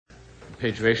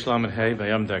Page Reish Lamed Hey,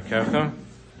 Vayam Darkecha,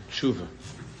 Teshuvah.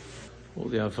 All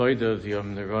the Avodah, the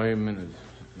Yom Neroim, and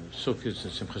the Sukkot,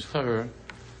 and Simchas Torah,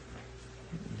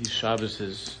 these Shabbos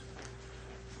is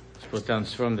put down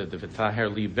from that the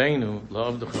V'taher Libeinu,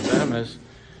 La'avducha B'emes,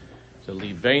 the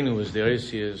Libeinu is the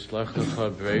Oisias, L'achlecha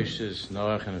Bereishis,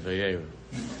 Noach, and Vayeru.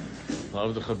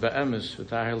 La'avducha B'emes,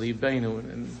 V'taher Libeinu,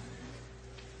 and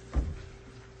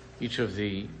each of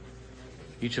the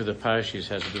parashas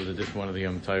has to do with a different one of the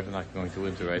Yom Tov. I'm not going to go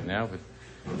into right now, but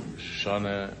Rosh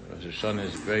Hashanah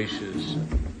is gracious.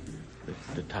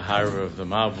 The Tahara of the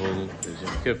Mavul is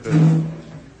Yom Kippur,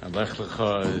 and Lech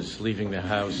Lecha is leaving the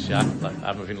house.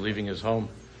 Avinu leaving his home.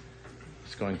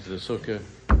 He's going to the Sukkah,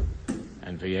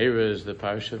 and Vayera is the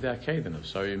parasha of the Akedah of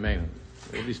Sari Yemeinu.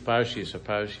 All these parashas are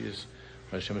parashas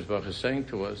Hashem Baruch is saying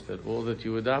to us that all that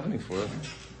you were davening for,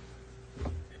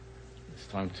 it's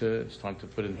time to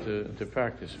put into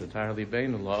practice.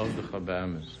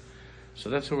 So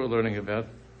that's what we're learning about.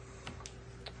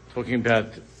 Talking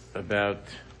about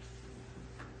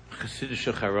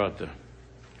Chassidische Charata,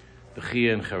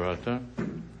 Bechia and Charata.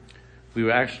 We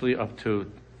were actually up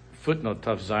to footnote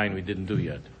Tav Zayin we didn't do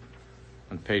yet.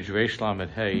 On page Reish Lamed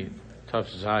Hey, Tav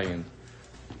Zayin,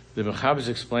 the Mechab is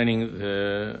explaining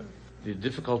the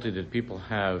difficulty that people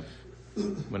have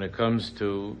when it comes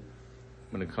to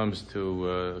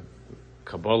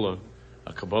Kabbalah,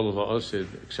 a Kabbalah va'osid,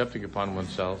 accepting upon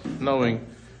oneself, knowing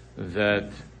that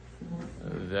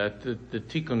the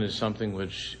tikkun is something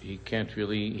which he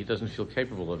doesn't feel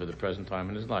capable of at the present time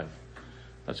in his life.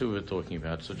 That's what we were talking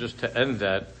about. So just to end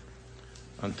that,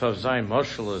 on Tav Zayin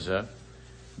Moshel Azeh,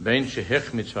 Bein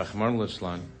Shehich Mitzvah Chmar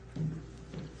Litzlan,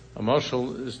 a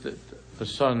Moshel is the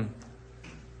son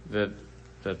that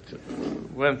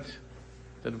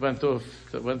went off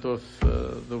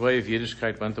the way of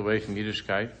Yiddishkeit, went away from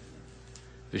Yiddishkeit.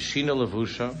 V'shina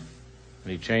levusha,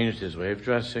 and he changed his way of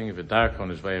dressing, v'dark on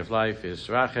his way of life, his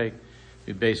rachek,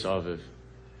 v'beis aviv,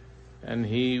 and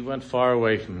he went far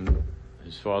away from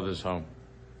his father's home.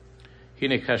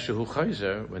 Hine kashehu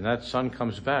chayzer, when that son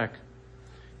comes back,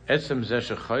 etzem zeh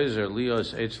shechayzer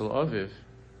lios etzel aviv,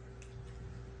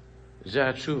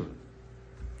 zeh tshuva.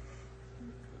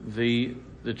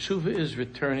 The tshuva is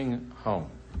returning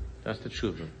home. That's the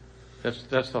tshuva.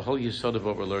 That's the whole yesod of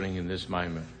what we're learning in this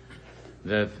maimer.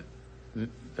 That's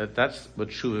what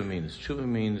tshuva means. Tshuva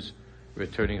means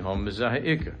returning home. Mizah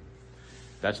ikar.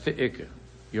 That's the ikar.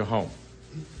 You're home.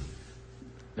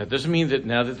 That doesn't mean that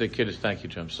now that the kid is, thank you,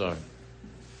 Jim, sorry.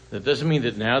 That doesn't mean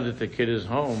that now that the kid is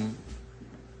home,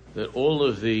 that all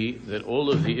of the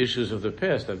issues of the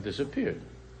past have disappeared.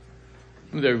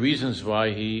 There are reasons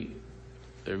why he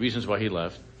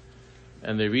left,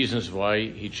 and the reasons why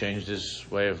he changed his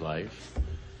way of life,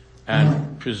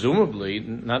 and presumably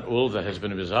not all of that has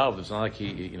been resolved. It's not like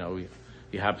he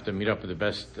happened to meet up with the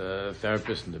best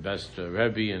therapist and the best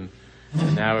rebbe, and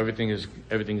now everything is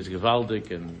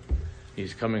gewaldic, and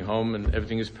he's coming home and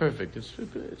everything is perfect. It's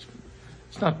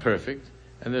not perfect,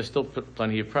 and there's still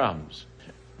plenty of problems.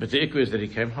 But the ikra is that he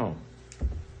came home. Can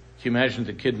you imagine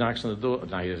the kid knocks on the door?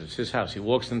 Now it's his house. He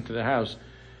walks into the house,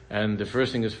 and the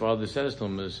first thing his father says to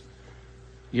him is,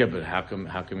 "Yeah, but how come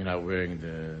you're not wearing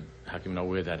how come you not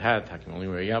wear that hat? How come you only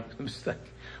wear a yarmulke?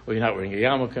 Or you're not wearing a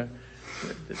yarmulke?"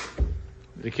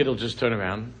 The kid will just turn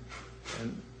around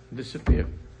and disappear.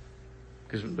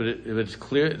 But it's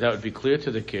clear, that would be clear to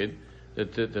the kid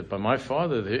that by my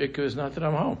father, the ikra is not that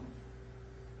I'm home.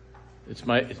 The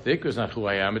ikra is not who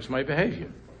I am, it's my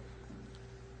behavior.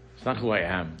 It's not who I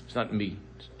am, it's not me.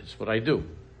 It's what I do,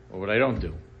 or what I don't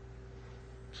do.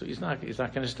 So he's not going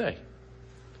to stay.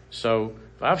 So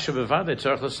there's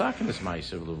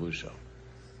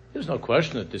no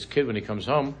question that this kid, when he comes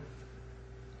home,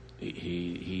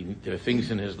 there are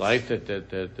things in his life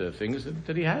that things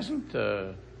that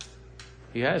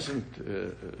he hasn't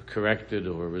corrected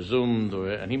or resumed,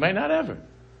 and he might not ever.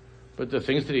 But the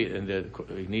things that he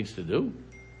needs to do,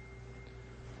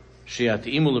 that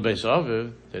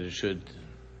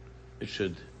it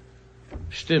should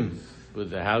stim with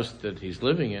the house that he's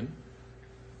living in.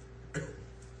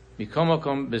 That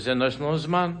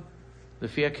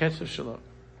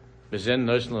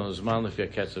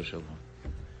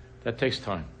takes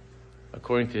time,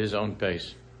 according to his own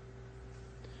pace.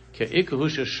 The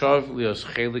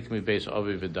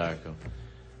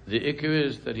ikr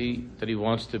is that he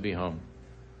wants to be home,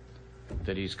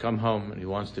 that he's come home and he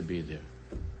wants to be there.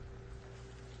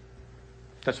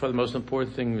 That's why the most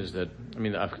important thing is that,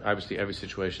 obviously every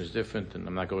situation is different, and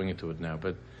I'm not going into it now,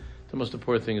 but the most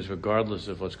important thing is, regardless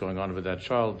of what's going on with that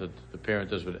child, that the parent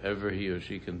does whatever he or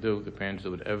she can do, the parents do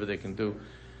whatever they can do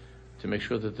to make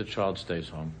sure that the child stays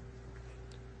home.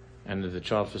 and the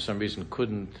child for some reason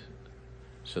couldn't,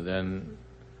 so then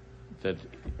that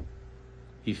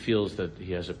he feels that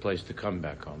he has a place to come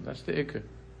back home. That's the ikr.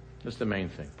 That's the main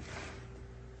thing.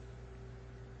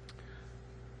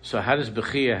 So how does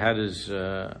bechia,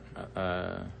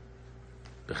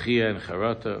 bechia and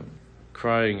charata,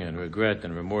 crying and regret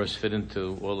and remorse fit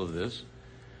into all of this?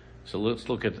 So let's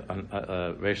look at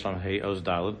Reish Lam Hei Oz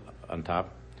Dalet on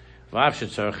top. V'av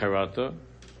shetzarech charata.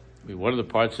 One of the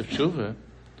parts of tshuva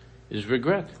is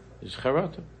regret, is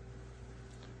charata.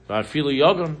 V'av filu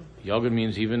yogan. Yogan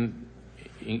means even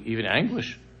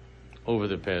anguish over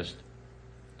the past.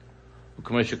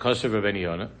 U'kamei shekasav Rabbeinu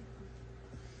Yonah,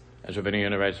 as Rabbeinu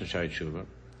Yonah writes in Shai Tshuva,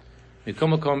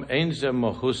 Mikom makom ein ze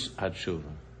mahus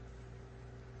hatshuva.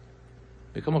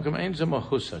 Mikom makom ein ze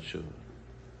mahus hatshuva.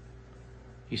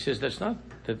 He says that's not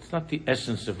the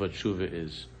essence of what tshuva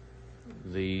is,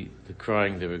 the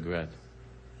crying, the regret.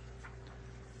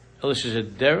 Elish is a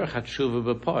derech hatshuva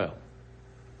b'poil.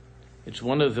 It's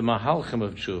one of the mahalchim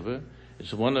of tshuva.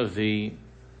 It's one of the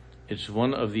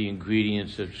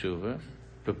ingredients of tshuva,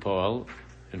 b'poil,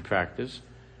 in practice.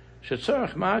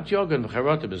 Shetzarach ma'at yogan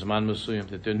v'charata b'zman musuyim,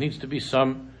 that there needs to be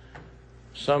some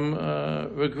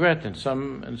regret and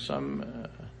some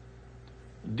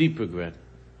deep regret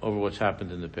over what's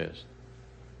happened in the past.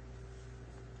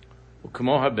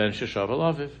 U'kamo haben sheshav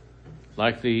al aviv,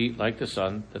 like the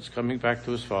son that's coming back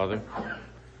to his father.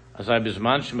 Azai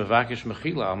b'zman shemavakish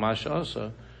mechila al ma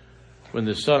she'asa, when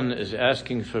the son is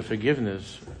asking for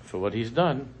forgiveness for what he's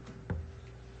done.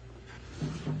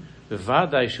 It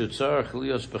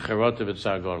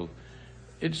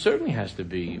certainly has to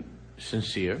be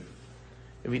sincere.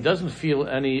 If he doesn't feel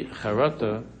any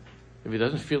charata, if he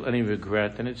doesn't feel any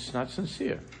regret, then it's not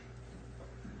sincere.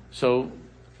 So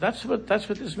that's what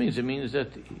this means. It means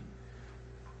that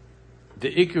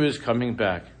the ikr is coming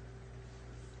back,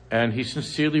 and he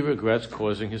sincerely regrets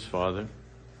causing his father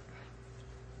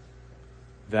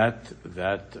that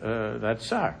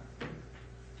tsar.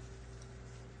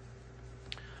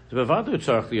 Because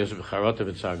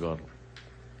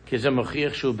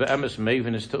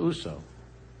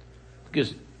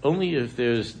only if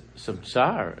there's some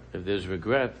tsar, if there's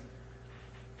regret,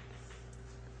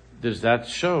 does that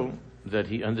show that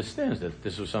he understands that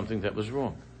this was something that was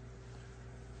wrong,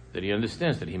 that he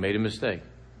understands that he made a mistake,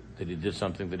 that he did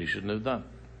something that he shouldn't have done.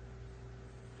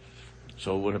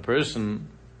 So when a person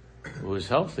who is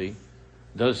healthy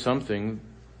does something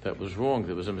that was wrong,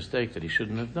 that was a mistake that he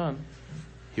shouldn't have done,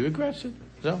 he regrets it.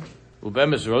 So, but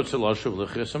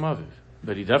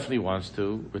he definitely wants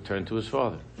to return to his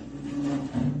father.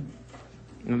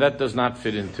 And that does not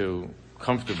fit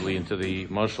comfortably into the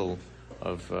mashal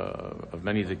of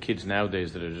many of the kids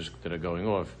nowadays that are going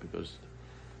off, because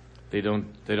they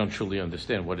don't truly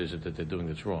understand what is it that they're doing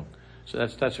that's wrong. So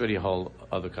that's already a whole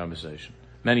other conversation.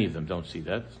 Many of them don't see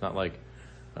that. It's not like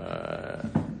I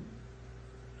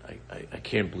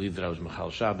can't believe that I was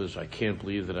Machal Shabbos. I can't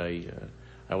believe that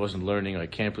I wasn't learning. I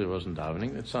can't believe I wasn't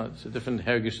davening. It's a different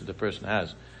hergish that the person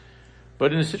has.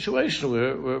 But in a situation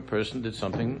where a person did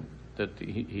something that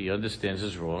he understands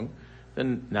is wrong,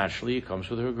 then naturally it comes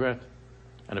with a regret,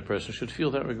 and a person should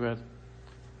feel that regret,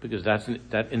 because that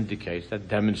indicates, that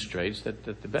demonstrates that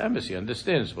the be'emes, he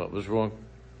understands what was wrong.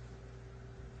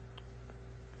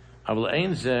 But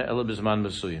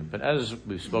as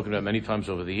we've spoken about many times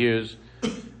over the years,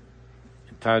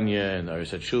 Tanya and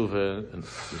Aris Teshuvah and the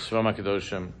Svam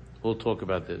HaKadoshim will talk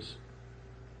about this.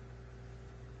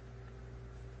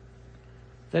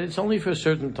 That it's only for a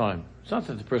certain time. It's not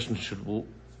that the person should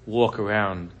walk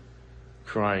around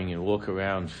crying and walk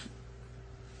around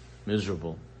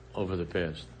miserable over the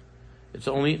past. It's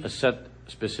only a set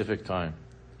specific time.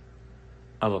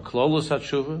 Avaklolos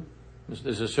HaTeshuvah,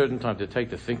 there's a certain time to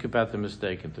take to think about the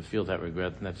mistake and to feel that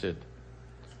regret, and that's it.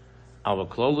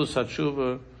 Avaklolos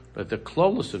HaTeshuvah, but the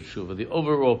klolos of tshuva, the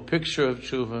overall picture of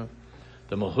tshuva,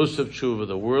 the mahus of tshuva,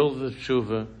 the world of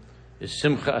tshuva, is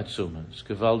simcha atzuma. It's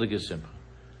gewaldige simcha.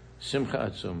 Simcha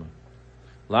atzuma.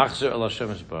 Lachzer el Hashem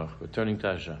Yisbarach, returning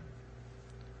to Hashem.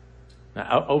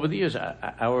 Now, over the years,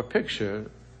 our picture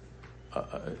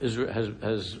has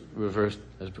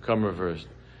become reversed.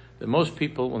 That most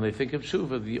people, when they think of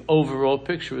tshuva, the overall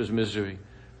picture is misery,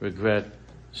 regret,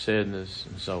 sadness,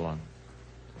 and so on.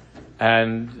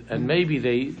 And maybe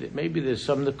there's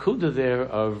some nakuda there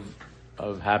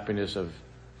of happiness, of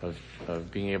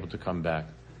being able to come back.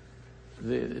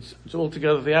 It's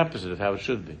altogether the opposite of how it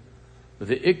should be. But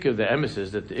the ikr, the emes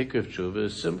is that the ikr of tshuva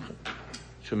is simcha,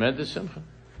 tremendous simcha.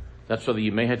 That's why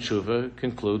the Yimei HaTeshuvah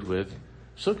conclude with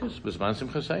Sukkos, B'zman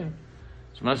Simchaseinu.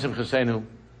 B'zman Simchaseinu,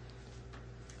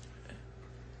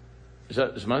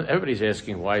 everybody's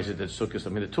asking, why is it that Sukkot? I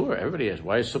mean, the Torah. Everybody asks,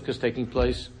 why is Sukkot taking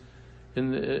place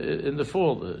in the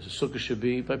fall? Sukkot should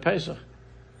be by Pesach.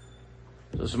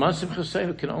 The Zman Simcha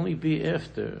Seinu can only be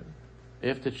after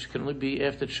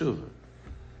Teshuvah,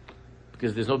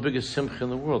 because there's no bigger Simcha in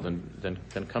the world than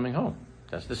coming home.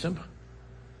 That's the Simcha.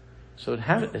 So it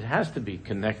has to be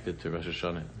connected to Rosh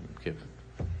Hashanah, Kippur,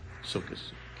 Sukkot.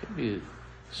 It can't be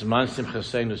Zman Simcha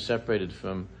Seinu separated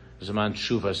from Zman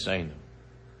Teshuvah Seinu.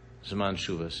 Zman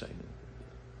Teshuvah Seinu.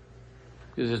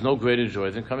 Because there's no greater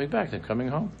joy than coming back, than coming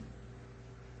home.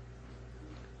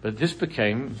 But this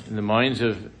became, in the minds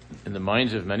of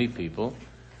many people,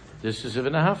 this is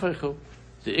even a hafeichu.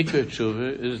 The ikar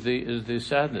tshuva is the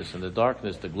sadness and the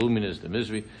darkness, the gloominess, the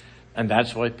misery, and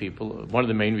that's why people. One of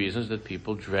the main reasons that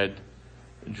people dread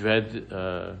Yom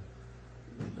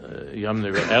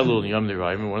Elul and Yom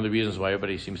Nirayim. One of the reasons why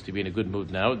everybody seems to be in a good mood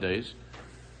nowadays,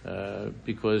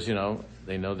 because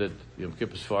they know that Yom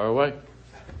Kippur is far away.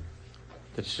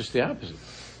 That's just the opposite.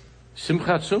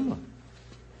 Simcha tzuma.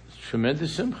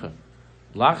 Tremendous simcha.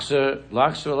 Lachzer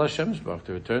el Hashem's Baruch,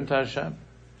 to return to Hashem.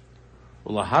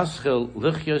 Ulahaschel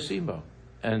lichyos imo,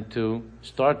 and to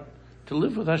start to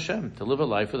live with Hashem, to live a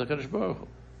life with HaKadosh Baruch Hu.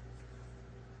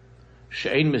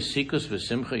 She'ein mesikus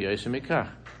v'simcha yosem mikach.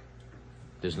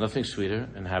 There's nothing sweeter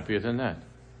and happier than that.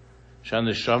 Shan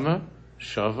neshama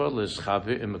shava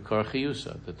l'schavi im makor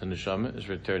chiyusa, that the neshama is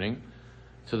returning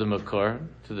to the makor,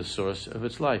 to the source of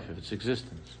its life, of its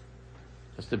existence.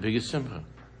 That's the biggest simcha.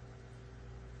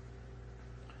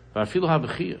 And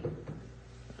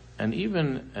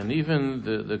even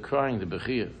the crying, the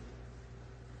bechiyah.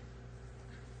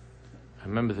 I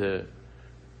remember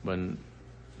when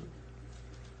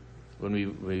we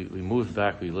moved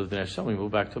back, we lived in Eretz, we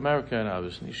moved back to America, and I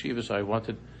was in yeshiva, so I was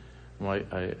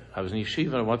in yeshiva,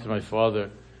 and I wanted my father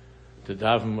to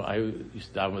daven. I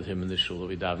used to daven with him in the shul.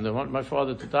 We davened. I wanted my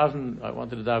father to daven. I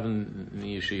wanted to daven in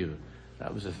the yeshiva.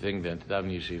 That was the thing then, to daven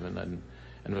in yeshiva, and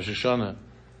Rosh Hashanah.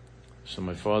 So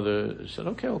my father said,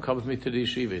 okay, well, come with me to the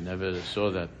yeshiva. He never saw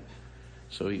that.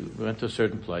 So we went to a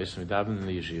certain place, and we davened in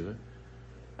the yeshiva.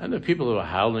 And there were people who were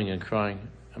howling and crying.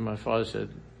 And my father said,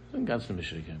 God's the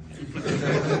Mishra again.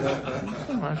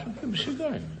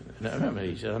 And I remember,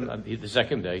 he said, the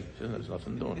second day, he said, there's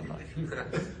nothing doing. I'm like,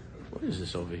 what is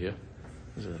this over here?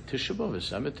 Is it a Teshuvah, a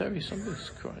cemetery?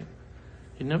 Somebody's crying.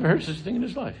 He never heard such a thing in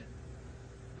his life.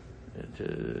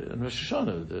 And Rosh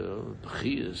Hashanah, the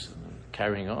bechiyas,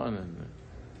 carrying on, and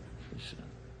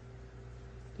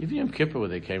even Yom Kippur, where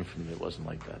they came from, it wasn't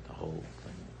like that. The whole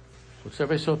thing. What's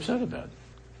everybody so upset about?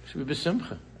 It should be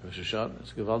b'simcha. Rosh Hashanah,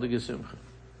 it's gewaldige simcha.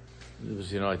 There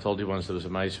was, I told you once there was a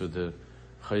mice with the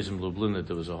Chayzim Lublin that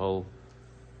there was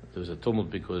a tumult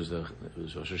because it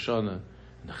was Rosh Hashanah, and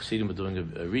the Chassidim were doing a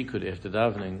rikud after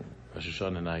davening Rosh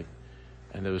Hashanah night,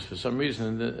 and there was, for some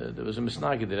reason, there was a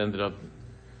misnagid that ended up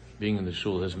being in the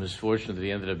shul. His misfortune that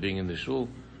he ended up being in the shul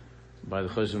by the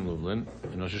Chayzim Lublin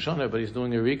in Rosh Hashanah, but he's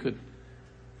doing a rikud,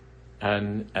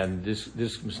 and this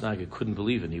misnagid couldn't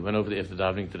believe it. He went over there after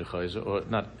davening to the Chayzim, or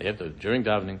not after, during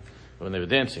davening, when they were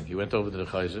dancing. He went over to the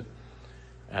Chayzim,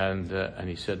 and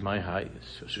he said, "My hi,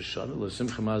 Rosh Hashanah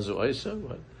l'simcha mazu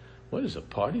oisa. What is a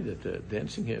party that they're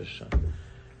dancing here?"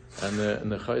 And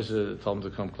the Chayzim told him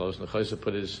to come close, and the Chayzim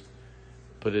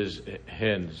put his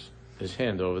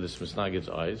hand over this misnagid's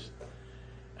eyes,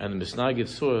 and the misnagid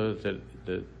saw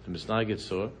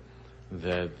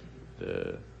that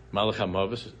the Malach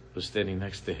HaMavos was standing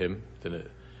next to him, and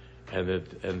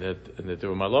that there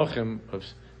were malachim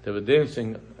that were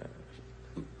dancing.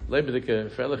 Leibedike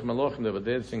Freilich malachim that were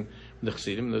dancing with the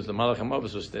Chassidim. And there's the Malach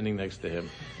HaMavos was standing next to him.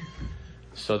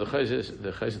 So the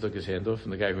Chayzim took his hand off,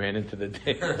 and the guy ran into the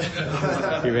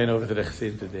dance. He ran over to the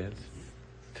Chassidim to dance.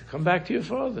 To come back to your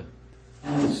father.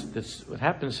 That's what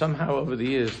happened somehow over the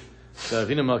years. The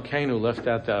Avinu Malkeinu left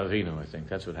out the Avinu, I think.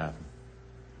 That's what happened.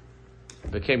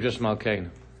 It became just Malkeinu.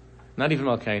 Not even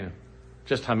Malkeinu.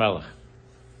 Just Hamelech.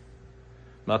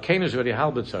 Malkeinu is already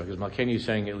Halbetzar, because Malkeinu is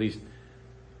saying at least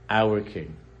our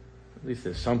king. At least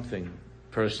there's something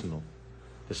personal.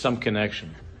 There's some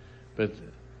connection. But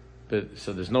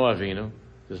so there's no Avinu,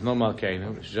 there's no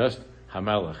Malkeinu, it's just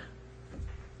Hamelech.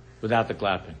 Without the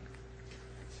clapping.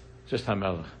 Just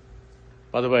Hamelech.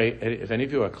 By the way, if any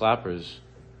of you are clappers,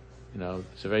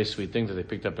 it's a very sweet thing that they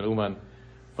picked up in Uman,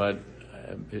 but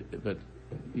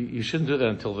you shouldn't do that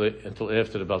until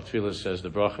after the Bal Tefillah says the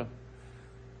bracha,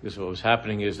 because what was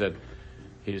happening is that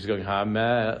he's going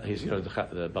Hameh,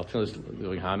 the Bal Tefillah is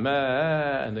going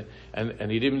Hameh,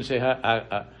 and he didn't even say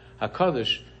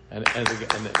HaKadosh, and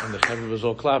the Chavah was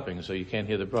all clapping, so you can't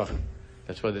hear the bracha.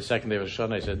 That's why the second day of Rosh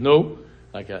Hashanah I said no,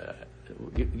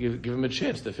 give him a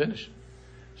chance to finish.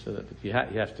 So that you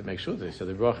have to make sure they say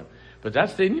the bracha. But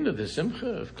that's the meaning of the simcha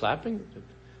of clapping.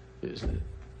 It's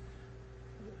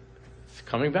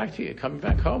coming back to you, coming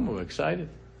back home. We're excited.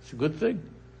 It's a good thing.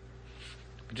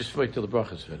 But just wait till the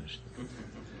bracha is finished.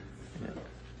 Yeah.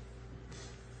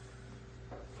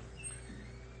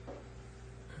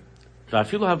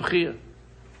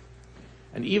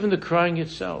 And even the crying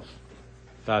itself.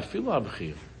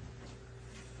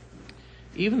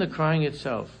 Even the crying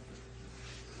itself.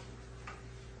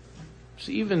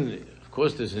 So even, of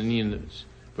course, there's an Indian that's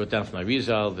brought down from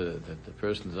Arizal that the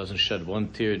person doesn't shed one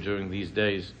tear during these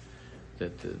days,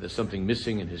 that there's something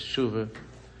missing in his Teshuvah.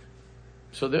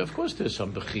 So there, of course, there's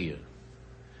some bechia.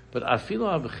 But afilu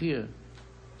ha-bechia,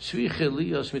 tzricha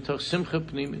liyos mitoch simcha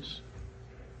pnimis.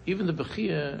 Even the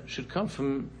bechia should come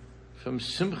from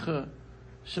simcha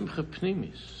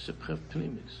pnimis.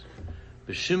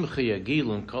 B'shimcha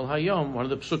yagilim kol hayom, one of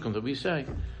the psukim that we say,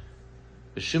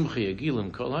 B'shimcha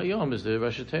yagilim kol hayom is the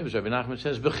Rosh Hashanah. Rabbi Nachman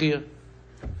says, bechia.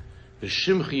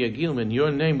 B'shimcha yagilim, in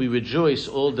your name we rejoice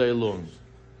all day long.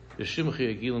 B'shimcha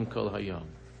yagilim kol hayom.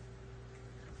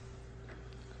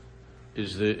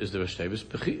 Is the Rosh Hashanah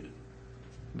bechia.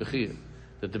 Bechia.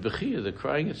 That the bechia, the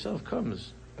crying itself,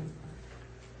 comes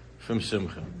from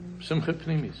simcha. Simcha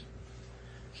pnimis.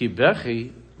 Ki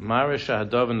bechi marish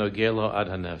ha'adav nogelo ad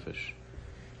hanefesh.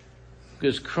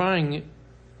 Because crying,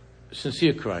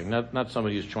 sincere crying, not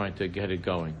somebody who's trying to get it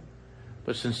going,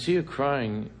 but sincere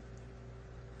crying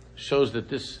shows that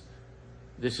this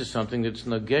is something that's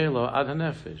nogelo ad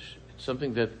hanefesh. It's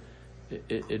something that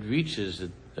it reaches a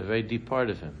very deep part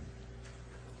of him,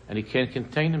 and he can't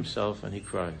contain himself, and he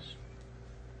cries.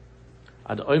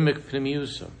 Ad oimek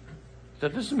pnimiusa.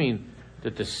 That doesn't mean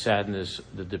that the sadness,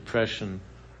 the depression,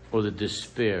 or the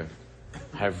despair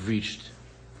have reached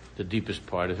the deepest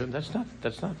part of him. That's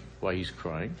not why he's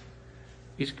crying.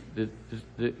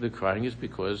 The crying is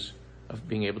because of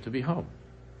being able to be home.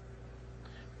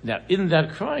 Now, in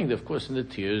that crying, of course, in the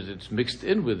tears, it's mixed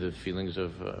in with the feelings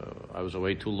of I was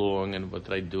away too long, and what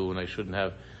did I do, and I shouldn't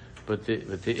have. But the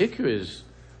ikr is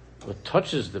what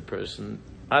touches the person.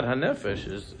 Ad hanefesh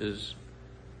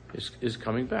is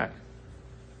coming back.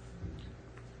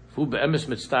 Fu be'emes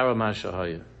mitztara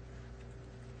ma'ashahaya.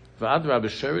 V'adra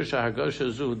b'sherish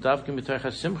ha'hargosha zu davke mitoch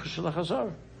hasimcha shel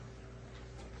hachazara.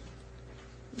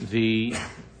 The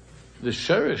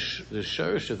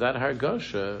sherish of that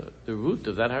hargosha, the root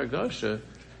of that hargosha,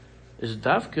 is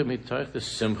davke mitoch the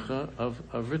simcha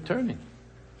of returning.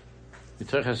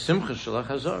 Mitoch hasimcha shel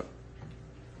hachazara.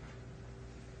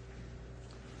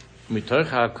 Mitoch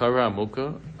ha'akara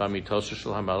amuka ba'mitosha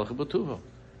shel hamelech b'tuva.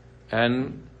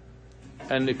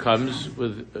 And it comes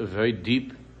with a very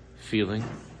deep feeling.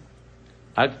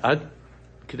 Ad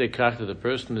kidei kach, that the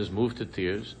person is moved to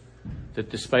tears, that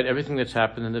despite everything that's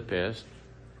happened in the past,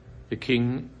 the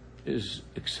king is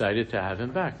excited to have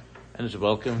him back, and is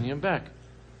welcoming him back,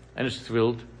 and is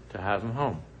thrilled to have him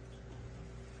home.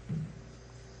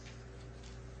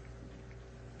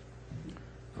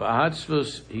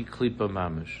 V'ahatzvus hi klipa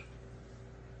mamish.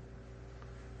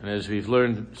 And as we've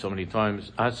learned so many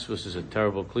times, atzvus is a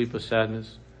terrible klipa,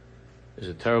 sadness is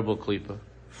a terrible klipa.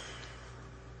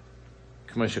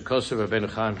 K'moshe Kosev Rabbeinu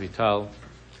Chaim Vital,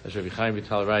 as Rabbi Chaim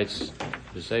Vital writes,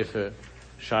 the Sefer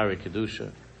Shari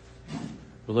Kedusha,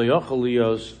 V'lo yochel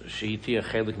liyos she'iti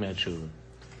achelik me'atshuvah.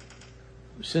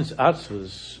 Since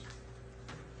atzvus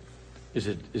is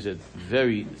a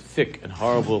very thick and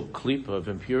horrible klipa of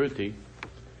impurity,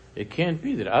 it can't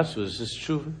be that atzvus is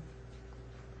tshuva.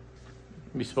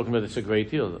 We've spoken about this a great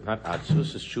deal. Not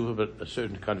atzvus is tshuva, but a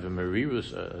certain kind of a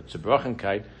merirus, a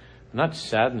tzibrochenkite, not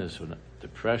sadness or not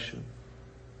depression.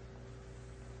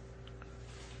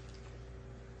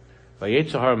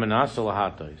 V'yetzah hara manasa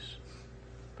lahatais.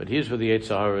 But here's where the Yetzer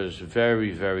Hara is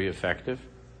very, very effective.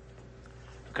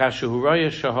 When the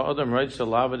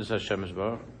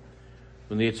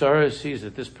Yetzer Hara sees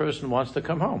that this person wants to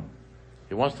come home,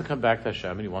 he wants to come back to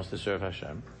Hashem, and he wants to serve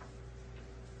Hashem.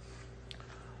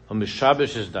 The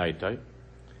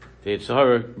Yetzer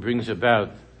Hara brings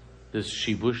about this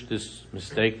shibush, this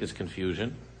mistake, this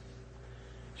confusion.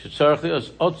 That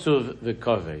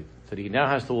he now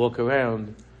has to walk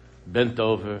around bent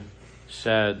over,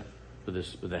 sad,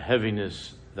 with a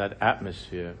heaviness, that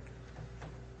atmosphere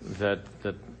that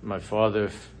my father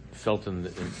felt in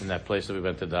that place that we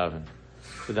went to daven,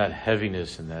 with that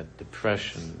heaviness and that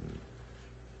depression,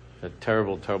 that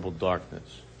terrible, terrible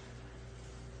darkness.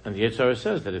 And the Yetzer Hara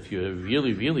says that if you're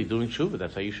really, really doing Teshuvah,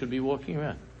 that's how you should be walking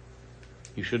around.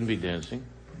 You shouldn't be dancing.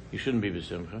 You shouldn't be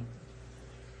b'simcha.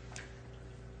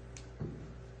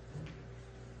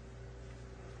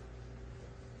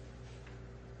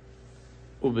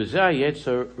 Ubezah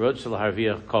Yetzer Rotzel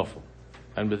Harviach Kofel.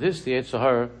 And with this, the Yetzer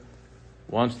Hara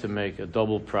wants to make a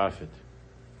double profit.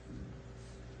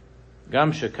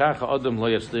 Gam shekacha adam lo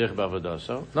yatzliach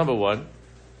b'avodaso. Number one,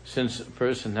 since a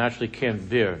person naturally can't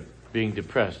bear being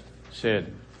depressed,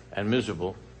 sad, and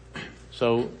miserable,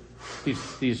 so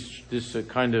this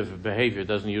kind of behavior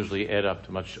doesn't usually add up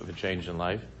to much of a change in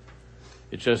life.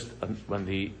 It's just when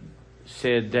the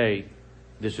sad day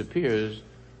disappears,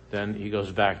 then he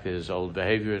goes back to his old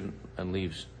behavior and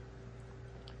leaves.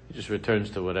 He just returns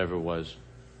to whatever was.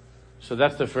 So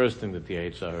that's the first thing that the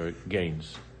Yetzer Hara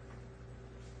gains.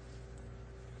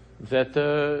 That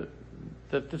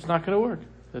it's not going to work.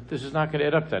 That this is not going to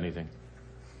add up to anything.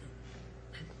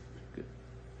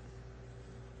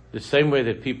 The same way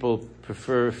that people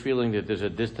prefer feeling that there's a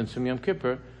distance from Yom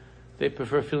Kippur, they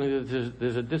prefer feeling that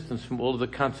there's a distance from all of the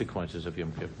consequences of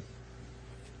Yom Kippur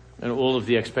and all of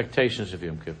the expectations of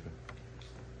Yom Kippur.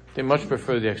 They much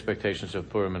prefer the expectations of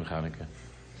Purim and Hanukkah.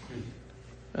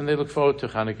 And they look forward to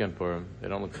Hanukkah and Purim. They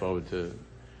don't look forward to...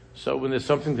 So when there's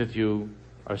something that you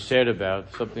are sad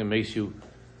about, something that makes you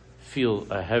feel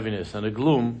a heaviness and a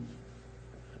gloom,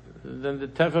 then the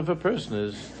teva of a person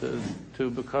is to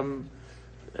become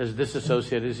as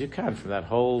disassociated as you can from that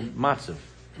whole matzav,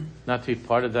 not to be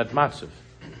part of that matzav.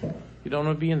 You don't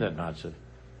want to be in that matzav.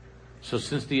 So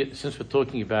since we're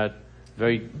talking about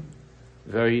very,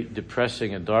 very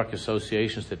depressing and dark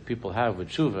associations that people have with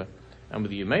Teshuvah and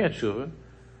with the Yemei Teshuvah,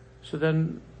 so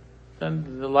then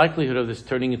the likelihood of this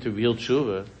turning into real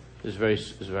Teshuvah is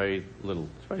very little.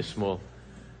 It's very small.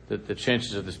 The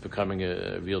chances of this becoming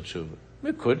a real Teshuvah.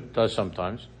 It does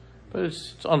sometimes, but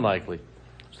it's unlikely.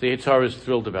 So the Yetzer Hara is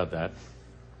thrilled about that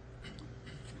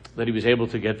he was able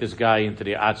to get this guy into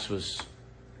the atzvus,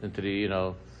 into the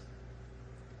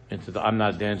I'm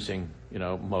not dancing,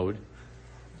 mode,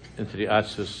 into the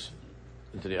atzvus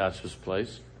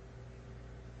place.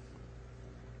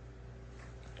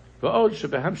 And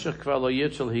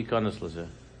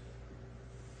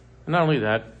not only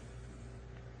that,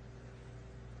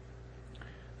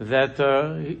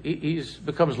 he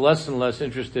becomes less and less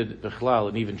interested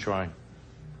in even trying,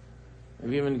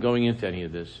 even going into any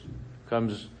of this.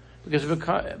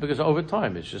 Because over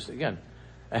time, it's just, again,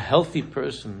 a healthy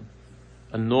person,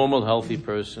 a normal healthy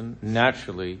person,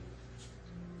 naturally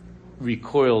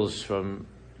recoils from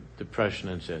depression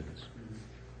and sadness.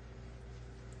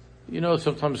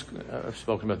 Sometimes I've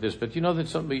spoken about this, but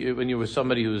that when you're with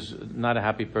somebody who's not a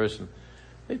happy person,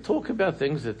 they talk about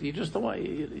things that you just don't want.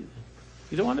 You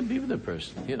don't want to be with the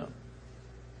person. You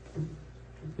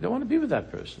don't want to be with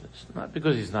that person. It's not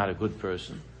because he's not a good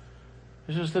person.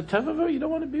 It's just the teva. You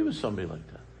don't want to be with somebody like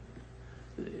that.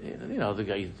 The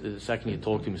guy. The second you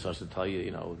talk to him, he starts to tell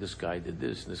you, this guy did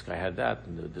this, and this guy had that,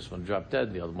 and this one dropped dead,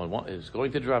 and the other one is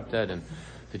going to drop dead, and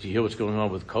did you hear what's going on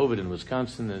with COVID in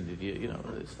Wisconsin? And did you,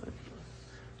 it's like,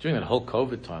 during that whole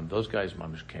COVID time, those guys,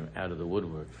 mamish, came out of the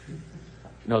woodwork.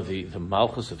 The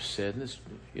malchus of sadness.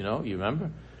 You remember?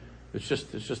 It's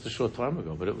just a short time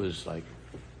ago, but it was like,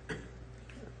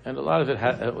 and a lot of it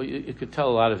you could tell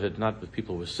a lot of it not with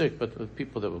people who were sick, but with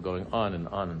people that were going on and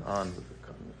on and on.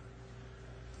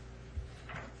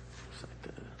 It's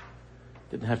like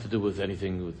didn't have to do with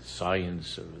anything with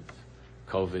science or with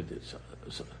COVID. It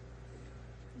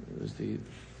was the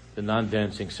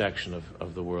non-dancing section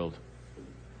of the world.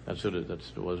 That's what it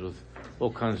was, with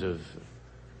all kinds of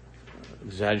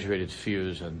exaggerated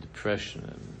fears and depression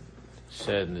and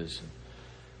sadness and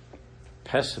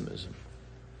pessimism.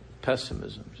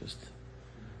 Just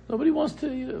nobody wants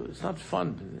to. It's not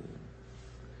fun.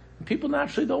 People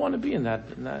naturally don't want to be in the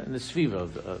sviva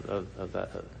of that.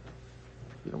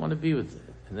 You don't want to be in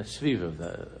the sviva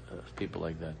of people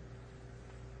like that.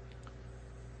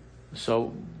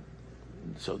 So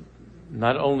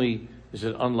not only is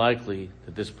it unlikely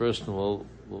that this person will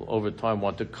over time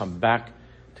want to come back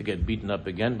to get beaten up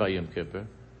again by Yom Kippur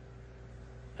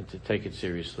and to take it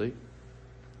seriously.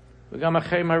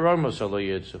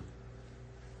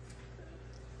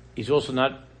 He's also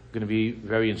not going to be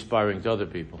very inspiring to other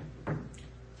people.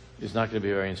 He's not going to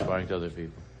be very inspiring to other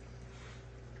people.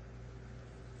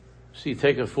 So you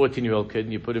take a 14-year-old kid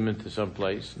and you put him into some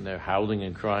place and they're howling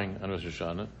and crying on Rosh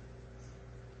Hashanah.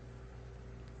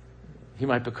 He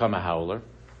might become a howler.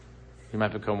 He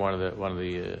might become one of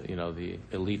the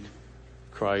elite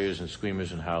criers and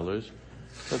screamers and howlers.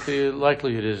 But the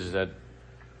likelihood is that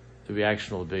the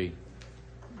reaction will be,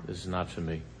 "This is not for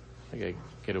me. I got to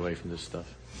get away from this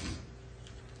stuff."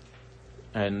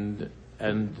 And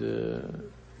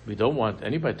we don't want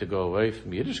anybody to go away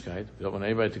from Yiddishkeit. We don't want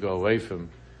anybody to go away from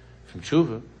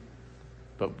Teshuvah.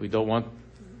 But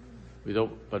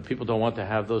people don't want to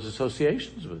have those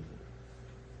associations with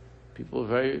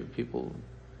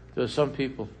There are some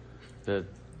people that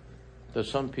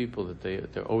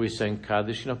they're always saying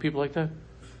Kaddish. You know people like that?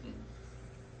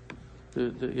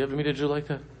 You ever meet a Jew like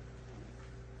that?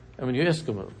 And when you ask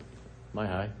them, my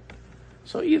hi.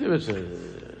 So either it's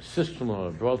a sister-in-law,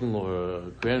 a brother-in-law, or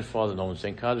a grandfather no one's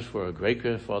saying Kaddish for, or a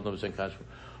great-grandfather no one's saying Kaddish for,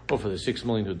 or for the 6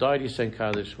 million who died he's saying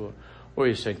Kaddish for, or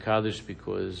he's saying Kaddish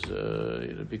because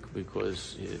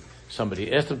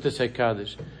somebody asked him to say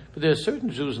Kaddish. But there are certain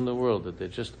Jews in the world that they're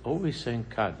just always saying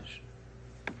Kaddish.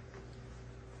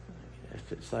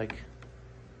 It's like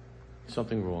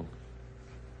something wrong.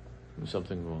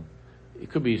 Something wrong. It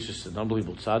could be just an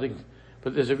unbelievable tzaddik,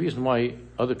 but there's a reason why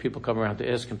other people come around to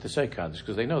ask him to say Kaddish,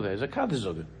 because they know that he's a Kaddish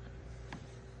Zoger.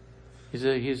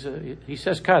 He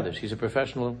says Kaddish. He's a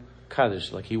professional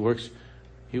Kaddish, like he works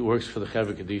for the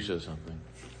Chevra Kadisha or something.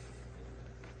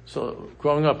 So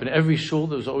growing up in every shul,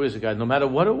 there was always a guy, no matter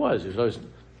what it was,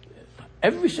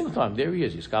 every single time, there he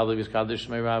is. He's Kaddish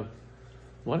Meirav.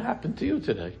 What happened to you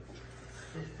today?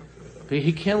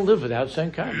 He can't live without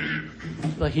saying Kaddish.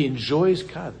 Like he enjoys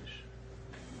Kaddish.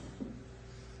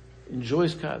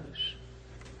 Enjoys Kaddish.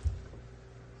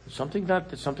 Something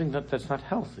that's not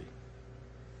healthy.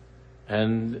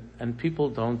 And people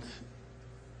don't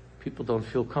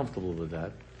feel comfortable with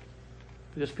that.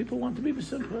 Because people want to be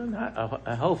b'simcha, and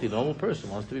a healthy, normal person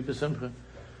wants to be b'simcha.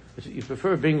 You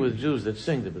prefer being with Jews that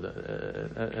sing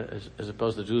as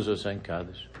opposed to Jews who are saying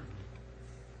Kaddish.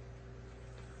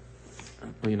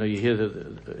 You know, you hear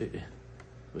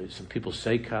some people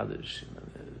say Kaddish.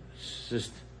 It's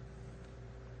just,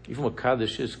 even what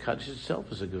Kaddish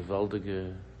itself is a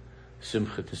gewaldige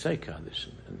Simcha to say Kaddish.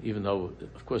 And even though,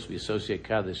 of course, we associate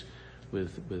Kaddish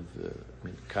with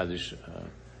Kaddish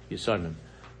Yisarmim,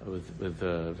 with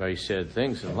very sad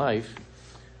things in life,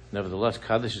 nevertheless,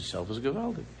 Kaddish itself is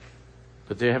gewaldig.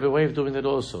 But they have a way of doing that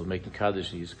also, making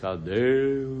Kaddish. He's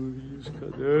Kaddish,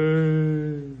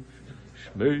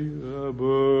 Shmei Rabba.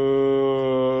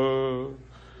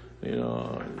 You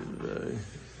know,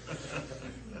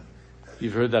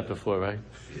 you've heard that before, right?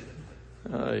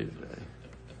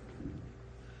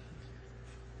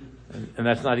 And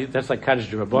that's like Kaddish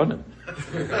D'Rabbanan.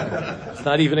 It's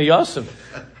not even a Yosem.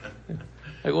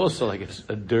 Like also, like it's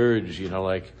a dirge, you know,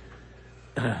 like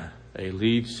a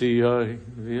lead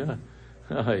yeah.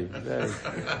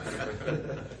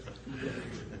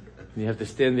 You have to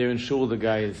stand there and shul. The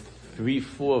guy is 3,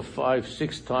 4, 5,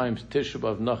 6 times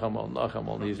Teshuvah,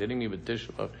 Nachamal. He's hitting me with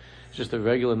Teshuvah. It's just a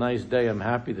regular nice day. I'm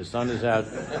happy. The sun is out,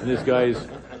 and this guy's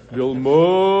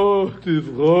Yolmo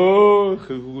Tivrach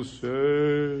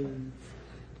Yerushalayim.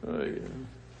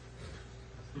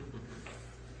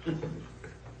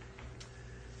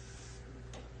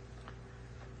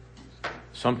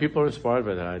 Some people are inspired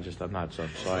by that. I'm not. So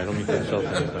sorry. I don't mean to insult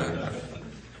anybody.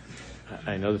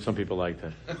 I know that some people like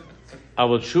that.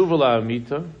 Avol Teshuvah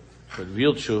la'amita, but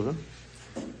real Teshuvah.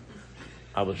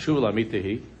 Avol Teshuvah la'amita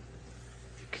hi.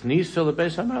 Knisa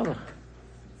lebeis hamelech.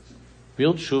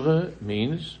 Real Teshuvah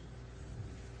means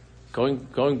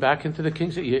going back into the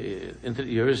king's,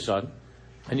 you're his son,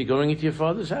 and you're going into your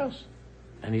father's house,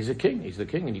 and he's a king. He's the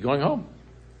king, and you're going home.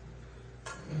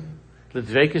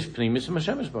 L'dvekis pnimis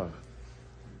Hashem Yisbarach.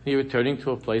 You're returning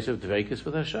to a place of dvekis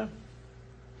with Hashem,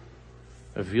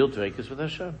 of real dvekis with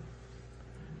Hashem.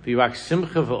 V'yirak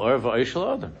simcha v'or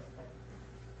v'oishel adam.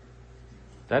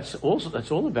 That's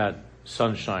all about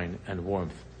sunshine and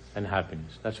warmth and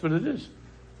happiness. That's what it is.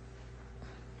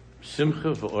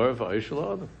 Simcha v'or v'oishel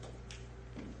adam.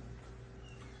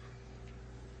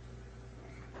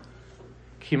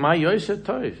 Kima yoseh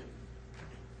tov.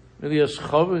 Milias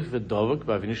chavik v'dovuk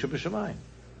b'avinisha b'shamayim.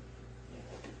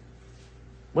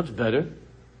 What's better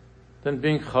than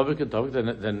being chavik and dovuk,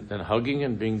 than hugging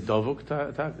and being dovuk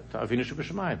to Avinu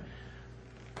Sheb'Shamayim?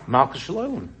 Malchus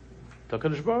Shalom, to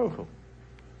HaKadosh Baruch Hu.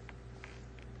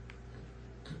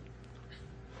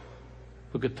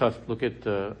 Look at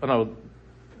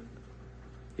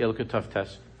tough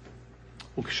test.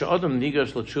 And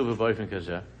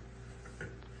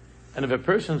if a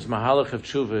person's mahalach of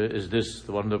tshuva is this,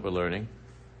 the one that we're learning,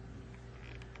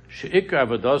 she'ikar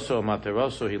avodaso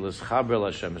materaso he l'schaber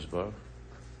l'Hashem Yisbarach,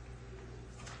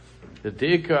 that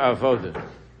the ikar avodah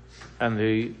and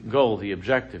the goal, the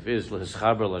objective is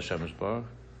l'schaber l'Hashem Yisbarach,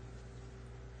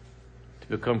 to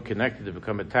become connected, to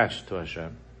become attached to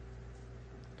Hashem,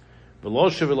 v'lo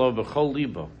shevilo b'chol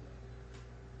libo,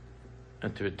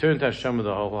 and to return to Hashem with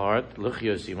the whole heart,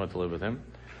 l'chiyos imo, to live with Him,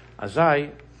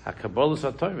 azai ha'kabbalas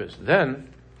ha'torahs. Then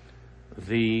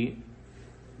the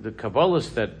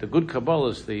Kabbalahs, the good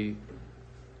Kabbalahs, the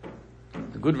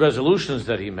good resolutions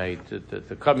that he made, that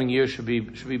the coming year should be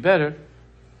better,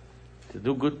 to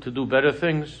do better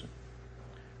things,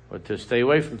 or to stay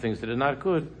away from things that are not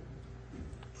good.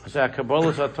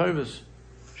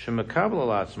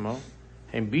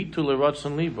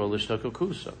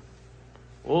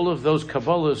 All of those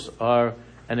Kabbalahs are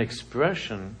an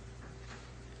expression,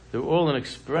 they're all an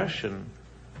expression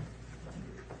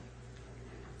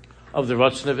of the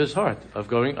Ratzon of his heart,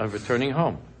 of returning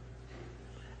home.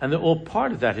 And they're all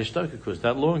part of that Hishtakukus,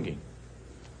 that longing.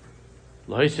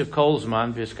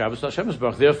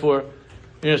 Therefore,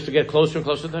 it's to get closer and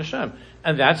closer to Hashem.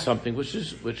 And that's something which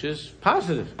is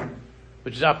positive,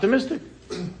 which is optimistic.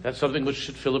 That's something which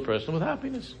should fill a person with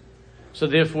happiness. So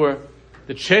therefore,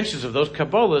 the chances of those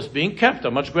Kabbalahs being kept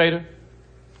are much greater.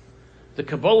 The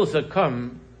Kabbalahs that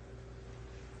come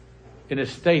in a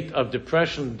state of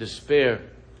depression, despair,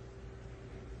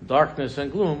 darkness,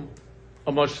 and gloom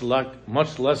are much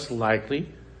less likely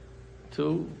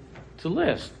to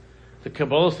last. The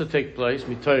Kabbalahs that take place,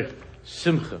 mitoich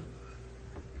Simcha,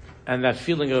 and that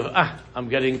feeling of I'm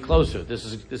getting closer. This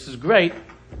is great.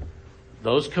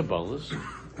 Those Kabbalahs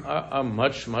are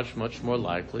much more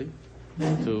likely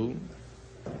to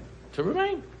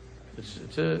remain.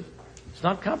 It's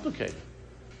not complicated.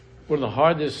 One of the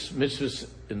hardest mitzvahs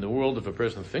in the world, if a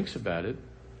person thinks about it,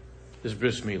 is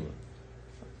bris milah.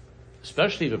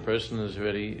 Especially if a person is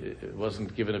already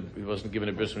wasn't given a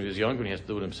bris when he was younger and he has to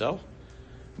do it himself.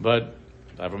 But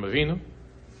Avram Avinu,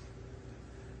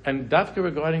 and dafka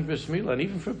regarding bris milah, and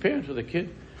even for parents with a kid,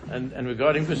 and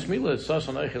regarding bris milah, it's sas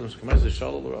on eichel m'skamez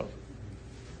l'shalol l'rav.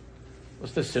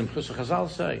 What's the simcha? So Chazal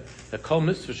say that kol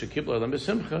mitzvah shekibla adam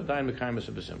b'simcha, dayin mekayim es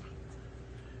b'simcha.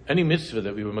 Any mitzvah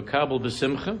that we were makabel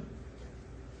b'simcha,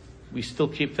 we still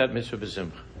keep that mitzvah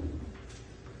b'simcha.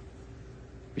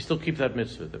 We still keep that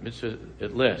mitzvah. The mitzvah,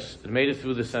 it lasts. It made it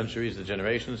through the centuries, the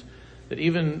generations, that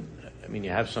even, you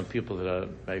have some people that are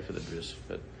made for the bris,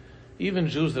 but even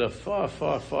Jews that are far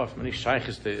from any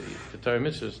shaykhs to Torah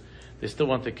mitzvahs, they still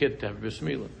want the kid to have bris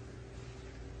milah.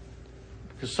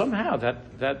 Because somehow that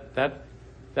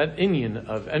inyan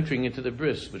of entering into the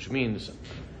bris, which means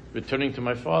returning to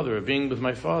my father or being with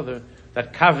my father,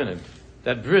 that covenant,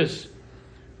 that bris,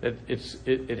 that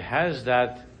it has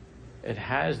that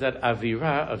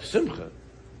avira of simcha.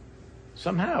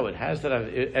 Somehow it has that.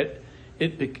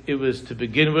 It was to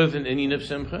begin with an inyan of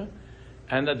simcha,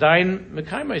 and adayin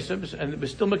mekayim, and it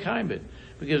was still mekayim it,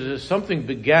 because if something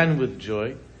began with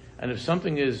joy, and if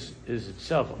something is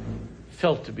itself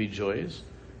felt to be joyous,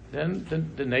 then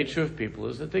the nature of people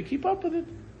is that they keep up with it.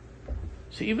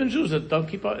 See, even Jews that don't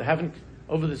keep up, haven't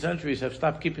over the centuries have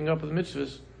stopped keeping up with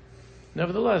mitzvahs,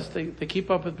 nevertheless they keep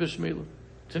up with bris milah.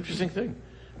 It's an interesting thing.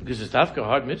 Because it's dafka a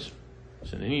hard mitzvah.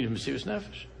 It's an need of mesirus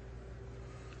nefesh.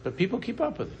 But people keep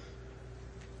up with it.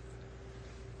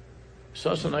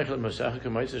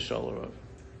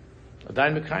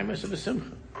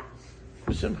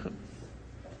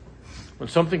 When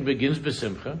something begins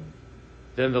b'simcha,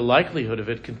 then the likelihood of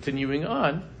it continuing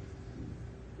on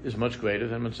is much greater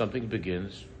than when something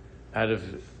begins out of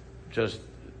just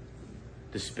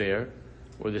despair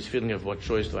or this feeling of what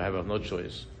choice do I have no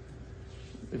choice.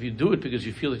 If you do it because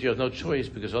you feel that you have no choice,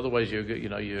 because otherwise you're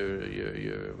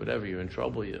whatever, you're in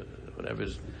trouble, whatever.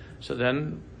 So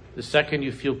then, the second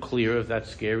you feel clear of that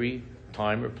scary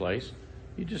time or place,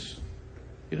 you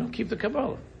don't keep the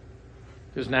Kabbalah,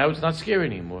 because now it's not scary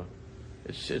anymore.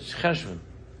 It's cheshvan.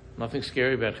 Nothing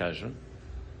scary about cheshvan.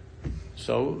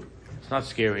 So it's not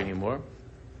scary anymore.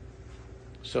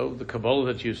 So the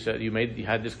Kabbalah that you said you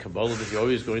had this Kabbalah that you're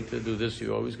always going to do this,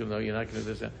 you're always going to know you're not going to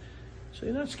do this. So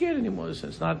you're not scared anymore.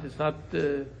 It's not.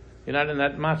 You're not in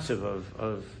that matzav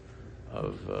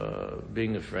of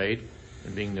being afraid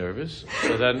and being nervous.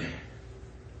 So then,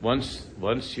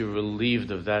 once you're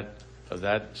relieved of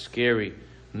that scary,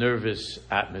 nervous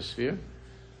atmosphere,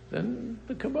 then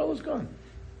the Kabbalah is gone.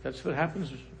 That's what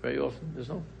happens very often.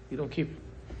 You don't keep it.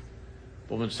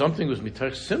 But when something was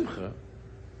mitoch simcha,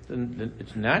 then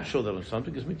it's natural that when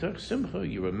something is mitoch simcha,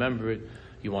 you remember it,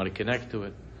 you want to connect to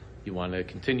it, you want to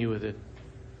continue with it.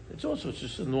 It's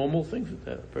just a normal thing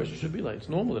that a person should be like. It's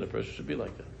normal that a person should be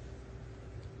like that.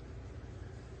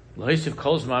 But this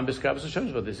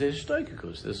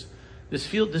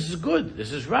is good.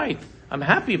 This is right. I'm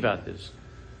happy about this.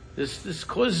 This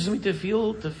causes me to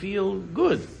feel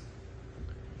good.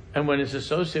 And when it's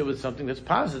associated with something that's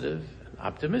positive, and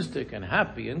optimistic, and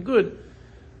happy and good,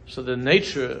 so the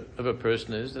nature of a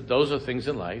person is that those are things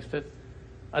in life that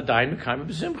adayin mekayim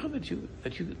b'simcha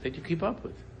that you keep up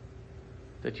with,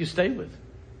 that you stay with.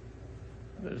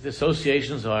 But if the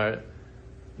associations are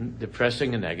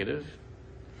depressing and negative,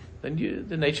 then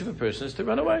the nature of a person is to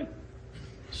run away.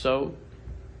 So,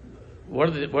 what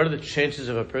are the chances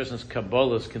of a person's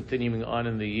Kabbalahs continuing on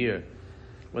in the year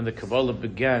when the Kabbalah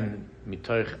began,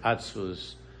 mitoich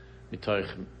atzvus, mitoich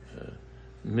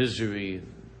misery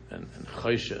and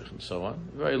choshech and so on,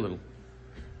 very little.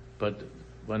 But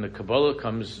when the Kabbalah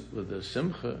comes with the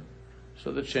Simcha,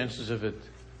 so the chances of it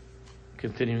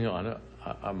continuing on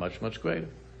are much, much greater.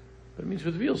 But it means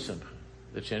with real Simcha,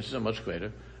 the chances are much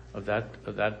greater of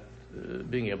that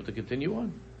being able to continue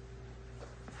on.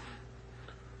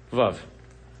 Vav.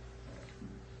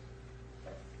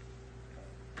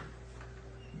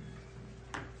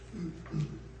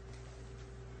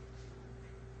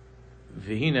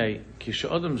 V'hinei ki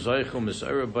she'adam zoichu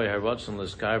mis'ara by haratzon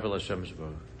l'skayv l'Hashem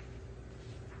Yisborach.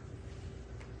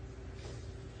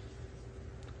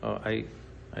 Oh,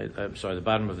 I'm sorry. The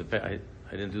bottom of the page.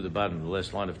 I didn't do the bottom. The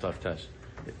last line of Tav Tes.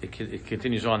 It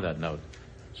continues on that note.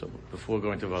 So before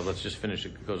going to Vav, let's just finish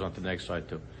it. It goes on to the next slide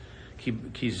too.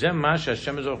 Ki zem mash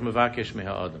Hashem Yisborach mevakesh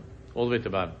meha adam. All the way to the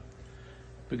bottom.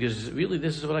 Because really,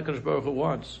 this is what HaKadosh Baruch Hu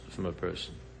wants from a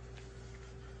person.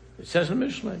 It says in the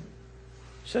Mishnah. It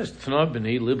says, Tana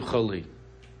b'ni libcha li.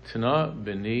 Tana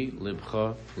b'ni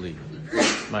libcha li.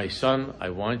 My son,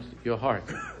 I want your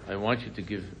heart. I want you to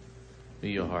give me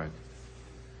your heart.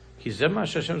 Ki zeh ma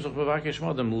Hashem zech mevakesh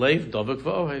m'adam leiv davek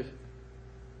v'ohev.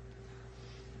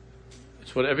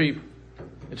 It's what every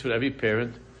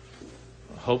parent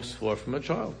hopes for from a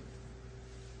child.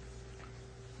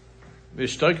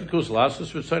 V'shtoikikus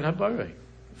lasus v'tzayin habarei.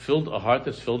 Filled a heart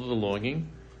that's filled with a longing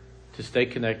to stay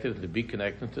connected, to be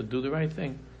connected, to do the right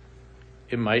thing.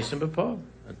 In ma'aseh b'pol,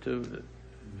 and to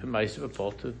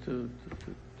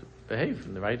behave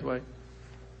in the right way.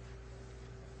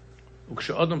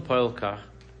 Ukshe'adam poel kach,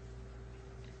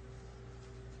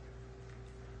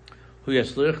 hu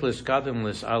yaslich l'skadem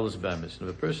l's'alas bemis. If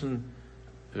a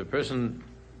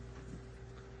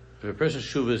person's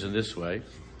shuva is in this way,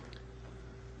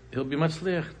 he'll be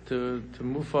matzliach to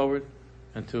move forward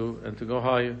and to go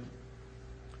higher.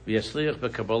 V'yasliach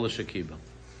b'kabbalah shekiba,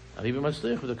 and even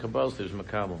matzliach with the kabbalah there's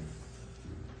makabel.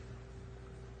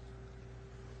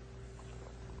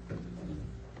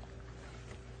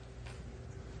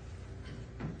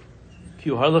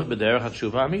 Ki uhalach b'derech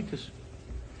hatshuva amitis,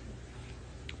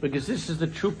 because this is the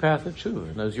true path of tshuva.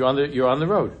 And as you're on the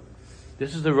road,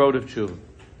 this is the road of tshuva.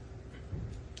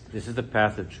 This is the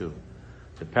path of tshuva.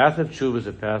 The path of tshuva is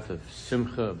a path of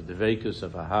simcha, of devekus,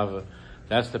 of ahava.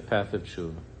 That's the path of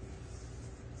tshuva.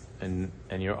 And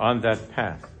you're on that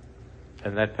path,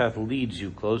 and that path leads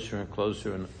you closer and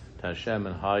closer to Hashem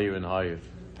and higher.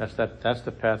 That's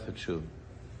the path of tshuva.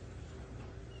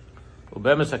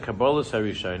 Ubemes hakabbalas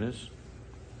harishonos,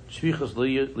 tzvichas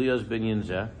liyos binyan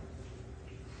zeh,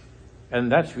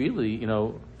 and that's really,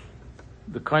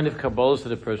 the kind of kabbalas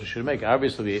that a person should make.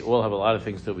 Obviously, we all have a lot of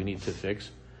things that we need to fix,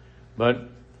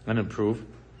 and improve.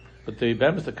 But the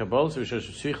ubemes the kabbalas harishonos,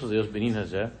 tzvichas liyos binyan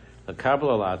zeh, the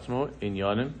kabbalah alatzmo in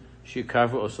yonim. To be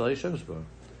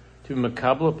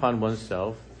makabel upon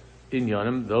oneself in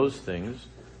yonim, those things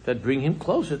that bring him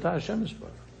closer to Hashem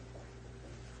Yisborach.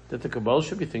 That the Kabbalah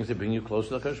should be things that bring you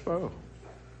closer to HaKadosh Baruch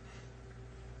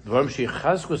Hu.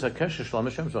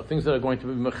 Things that are going to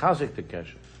be mechazik the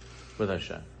kesher with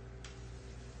Hashem.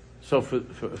 So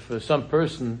for some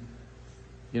person,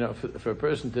 for a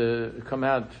person to come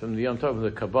out from the Yom Tov of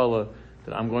the Kabbalah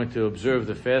that I'm going to observe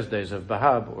the fast days of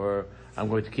Bahab, or I'm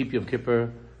going to keep Yom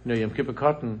Kippur, Yom Kippur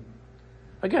cotton.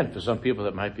 Again, for some people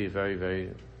that might be a very, very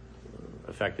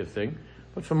effective thing.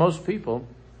 But for most people,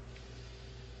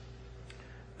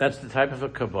 that's the type of a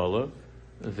Kabbalah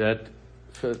that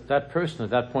for that person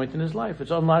at that point in his life,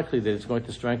 it's unlikely that it's going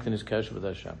to strengthen his kesher with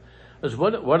Hashem. Because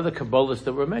what are the Kabbalahs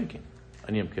that we're making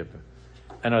on Yom Kippur?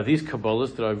 And are these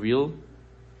Kabbalahs that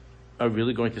are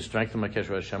really going to strengthen my kesher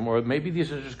with Hashem? Or maybe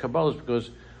these are just Kabbalahs because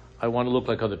I want to look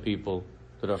like other people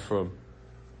that are from,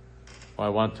 or I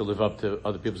want to live up to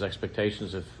other people's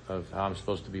expectations of how I'm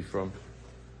supposed to be from.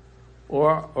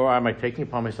 Or am I taking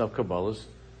upon myself Kabbalahs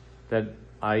that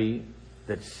I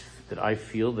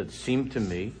feel, that seem to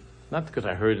me, not because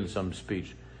I heard in some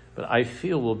speech, but I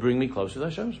feel will bring me closer to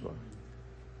Hashem.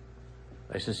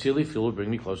 I sincerely feel will bring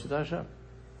me closer to Hashem.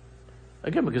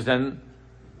 Again, because then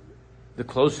the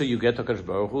closer you get to HaKadosh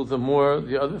Baruch Hu, the more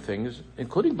the other things,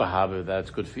 including Bahava, that's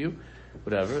good for you,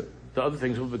 whatever, the other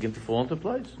things will begin to fall into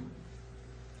place.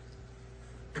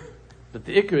 But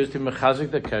the ikar is to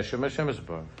mechazik the kesher Hashem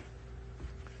Yisborach.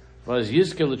 Was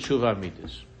yizke l'tshuva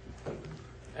amitis.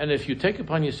 And if you take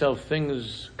upon yourself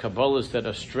things, Kabbalahs that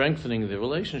are strengthening the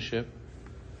relationship,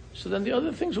 so then the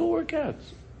other things will work out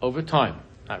over time,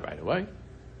 not right away,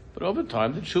 but over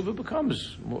time the tshuva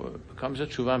becomes a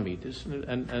tshuva amitis,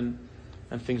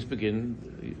 and things begin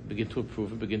to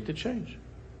improve and begin to change.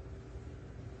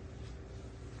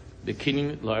 the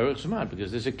kinyan la'arich zman,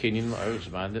 because there's a kinyan la'arich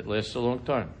zman that lasts a long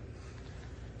time.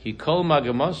 He kol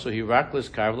magamas, so he raklis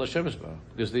karv l'Hashem Yisbarach,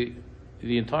 because the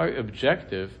entire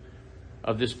objective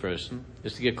of this person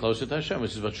is to get closer to Hashem,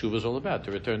 which is what Teshuvah is all about,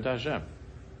 to return to Hashem.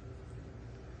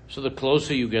 So the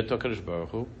closer you get to HaKadosh Baruch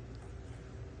Hu,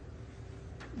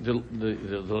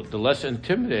 the less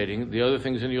intimidating the other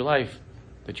things in your life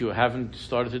that you haven't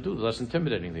started to do, the less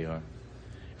intimidating they are.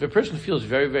 If a person feels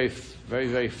very, very, very,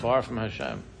 very far from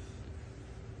Hashem,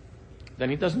 then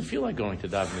he doesn't feel like going to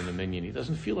daven in the minyan. He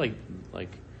doesn't feel like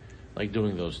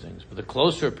doing those things. But the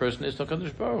closer a person is to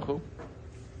HaKadosh Baruch Hu,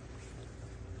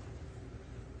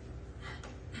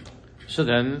 so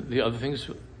then the other things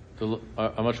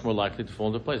are much more likely to fall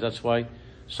into place. That's why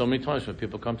so many times when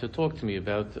people come to talk to me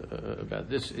about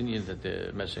this Indian that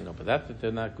they're messing up, with that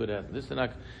they're not good at, this they're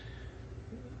not.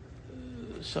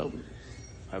 So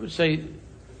I would say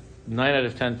 9 out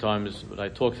of 10 times what I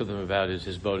talk to them about is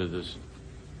his bodhidus.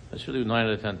 That's really 9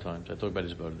 out of 10 times I talk about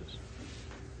his bodhidus.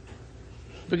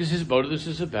 Because his bodhidus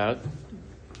is about,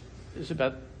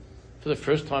 for the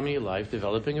first time in your life,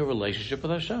 developing a relationship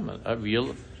with Hashem, a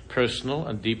real personal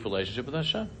and deep relationship with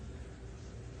Hashem.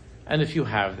 And if you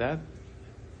have that,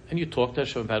 and you talk to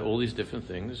Hashem about all these different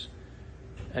things,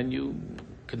 and you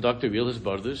conduct a real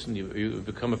hisbodedus, and you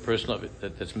become a person of it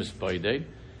that's misbaided,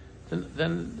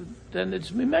 then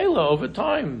it's mimela over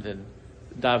time. Then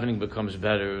davening becomes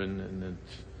better, and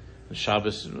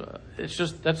Shabbos. It's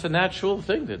just, that's a natural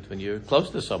thing, that when you're close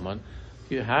to someone,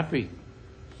 you're happy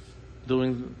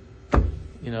doing,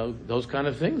 those kind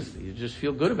of things. You just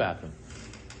feel good about them.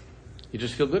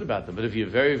 But if you're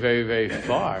very, very, very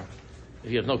far,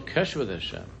 if you have no kesher with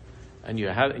Hashem, and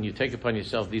you take upon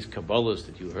yourself these kabbalahs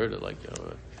that you heard, like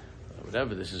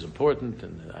whatever, this is important,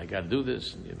 and I got to do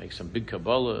this, and you make some big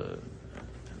kabbalah,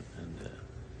 and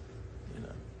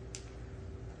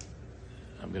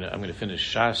I'm gonna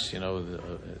finish Shas,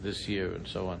 this year, and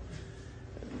so on.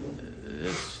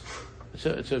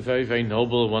 It's a very, very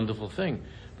noble, wonderful thing.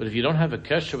 But if you don't have a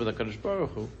kesher with HaKadosh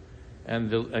Baruch Hu,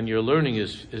 and your learning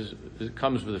it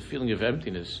comes with a feeling of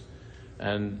emptiness,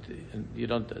 and it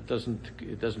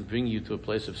doesn't bring you to a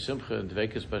place of Simcha and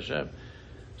Dveikus B'Hashem,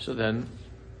 so then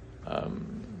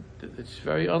it's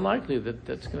very unlikely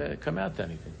that's going to come out to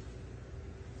anything.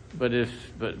 But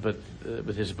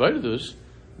with his bodhidus,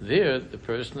 there the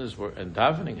person is and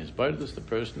davening his bodhidus, the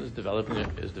person is developing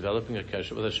a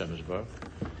kesher with Hashem Yisbarach,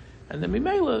 and then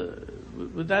Mimela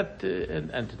with that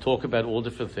and to talk about all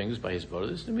different things by his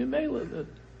bodhidus, the Mimela that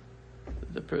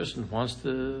the person wants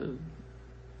to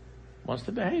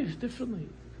behave differently.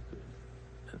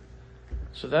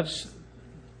 So that's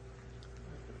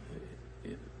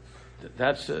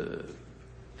the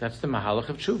mahalach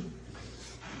of Teshuvah.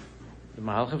 The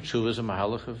mahalach of Teshuvah is a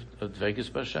mahalach of Dveikus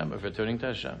B'Hashem, of returning to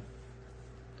Hashem.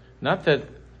 Not that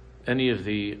any of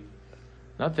the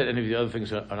other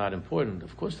things are not important.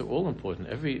 Of course, they're all important.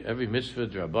 Every mitzvah,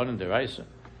 D'Rabbanan D'Oraisa,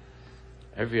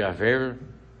 every aver,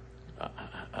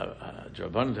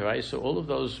 D'Rabbanan D'Oraisa, all of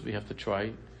those we have to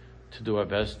try to do our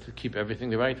best to keep everything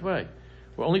the right way.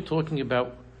 We're only talking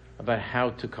about how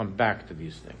to come back to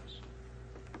these things,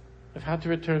 of how to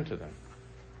return to them.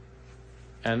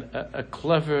 And a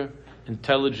clever,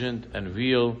 intelligent, and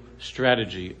real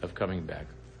strategy of coming back.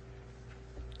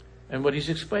 And what he's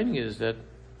explaining is that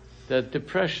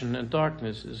depression and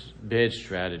darkness is bad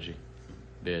strategy.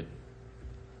 Bad.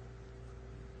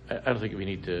 I don't think we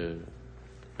need to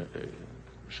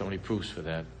show any proofs for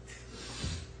that.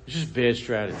 It's just bad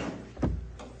strategy.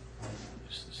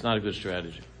 It's not a good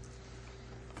strategy.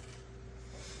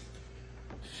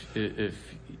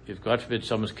 If God forbid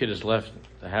someone's kid has left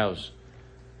the house,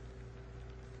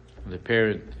 and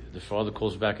the father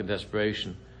calls back in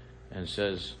desperation and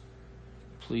says,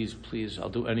 please, I'll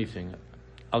do anything.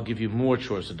 I'll give you more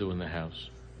chores to do in the house.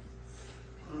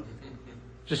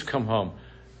 Just come home.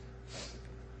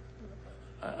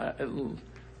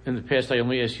 In the past, I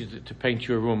only asked you to paint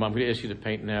your room. I'm going to ask you to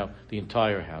paint now the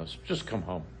entire house. Just come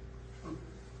home.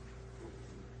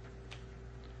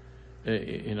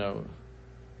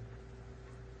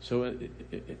 So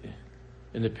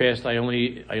in the past, I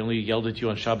only yelled at you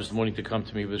on Shabbos morning to come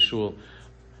to me with shul.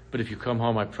 But if you come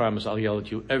home, I promise I'll yell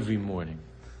at you every morning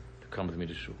to come with me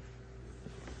to shul.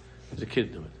 As a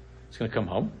kid do it. It's going to come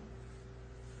home.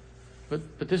 But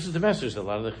this is the message that a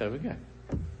lot of the Chaver get.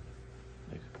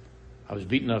 I was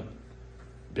beaten up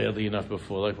badly enough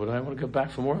before. What do I want to go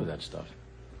back for more of that stuff?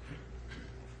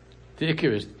 The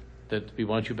ikir is that we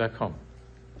want you back home.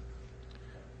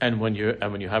 And when you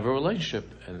have a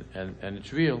relationship and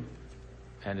it's real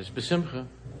and it's besimcha,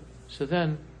 so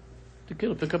then the kid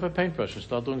will pick up a paintbrush and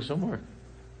start doing some work.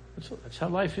 That's how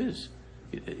life is.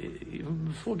 Even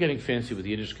before getting fancy with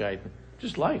Yiddishkeit,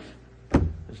 just life.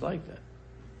 It's like that.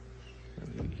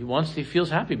 He feels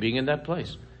happy being in that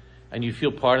place. And you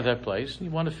feel part of that place, and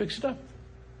you want to fix it up.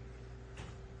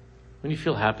 When you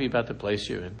feel happy about the place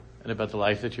you're in, and about the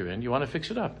life that you're in, you want to fix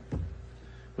it up.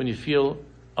 When you feel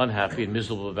unhappy and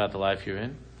miserable about the life you're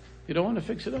in, you don't want to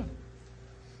fix it up.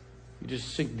 You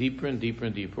just sink deeper and deeper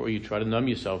and deeper, or you try to numb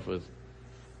yourself with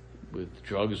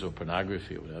drugs or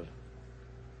pornography or whatever.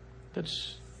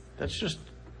 That's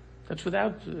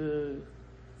without the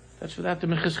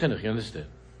Minchas Chinuch, you understand?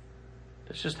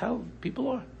 That's just how people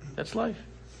are. That's life.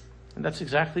 And that's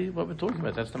exactly what we're talking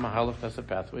about. That's the Mahalach, that's the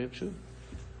pathway of Teshuvah.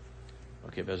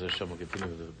 Okay, Bez Hashem, we'll continue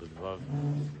with the Vav.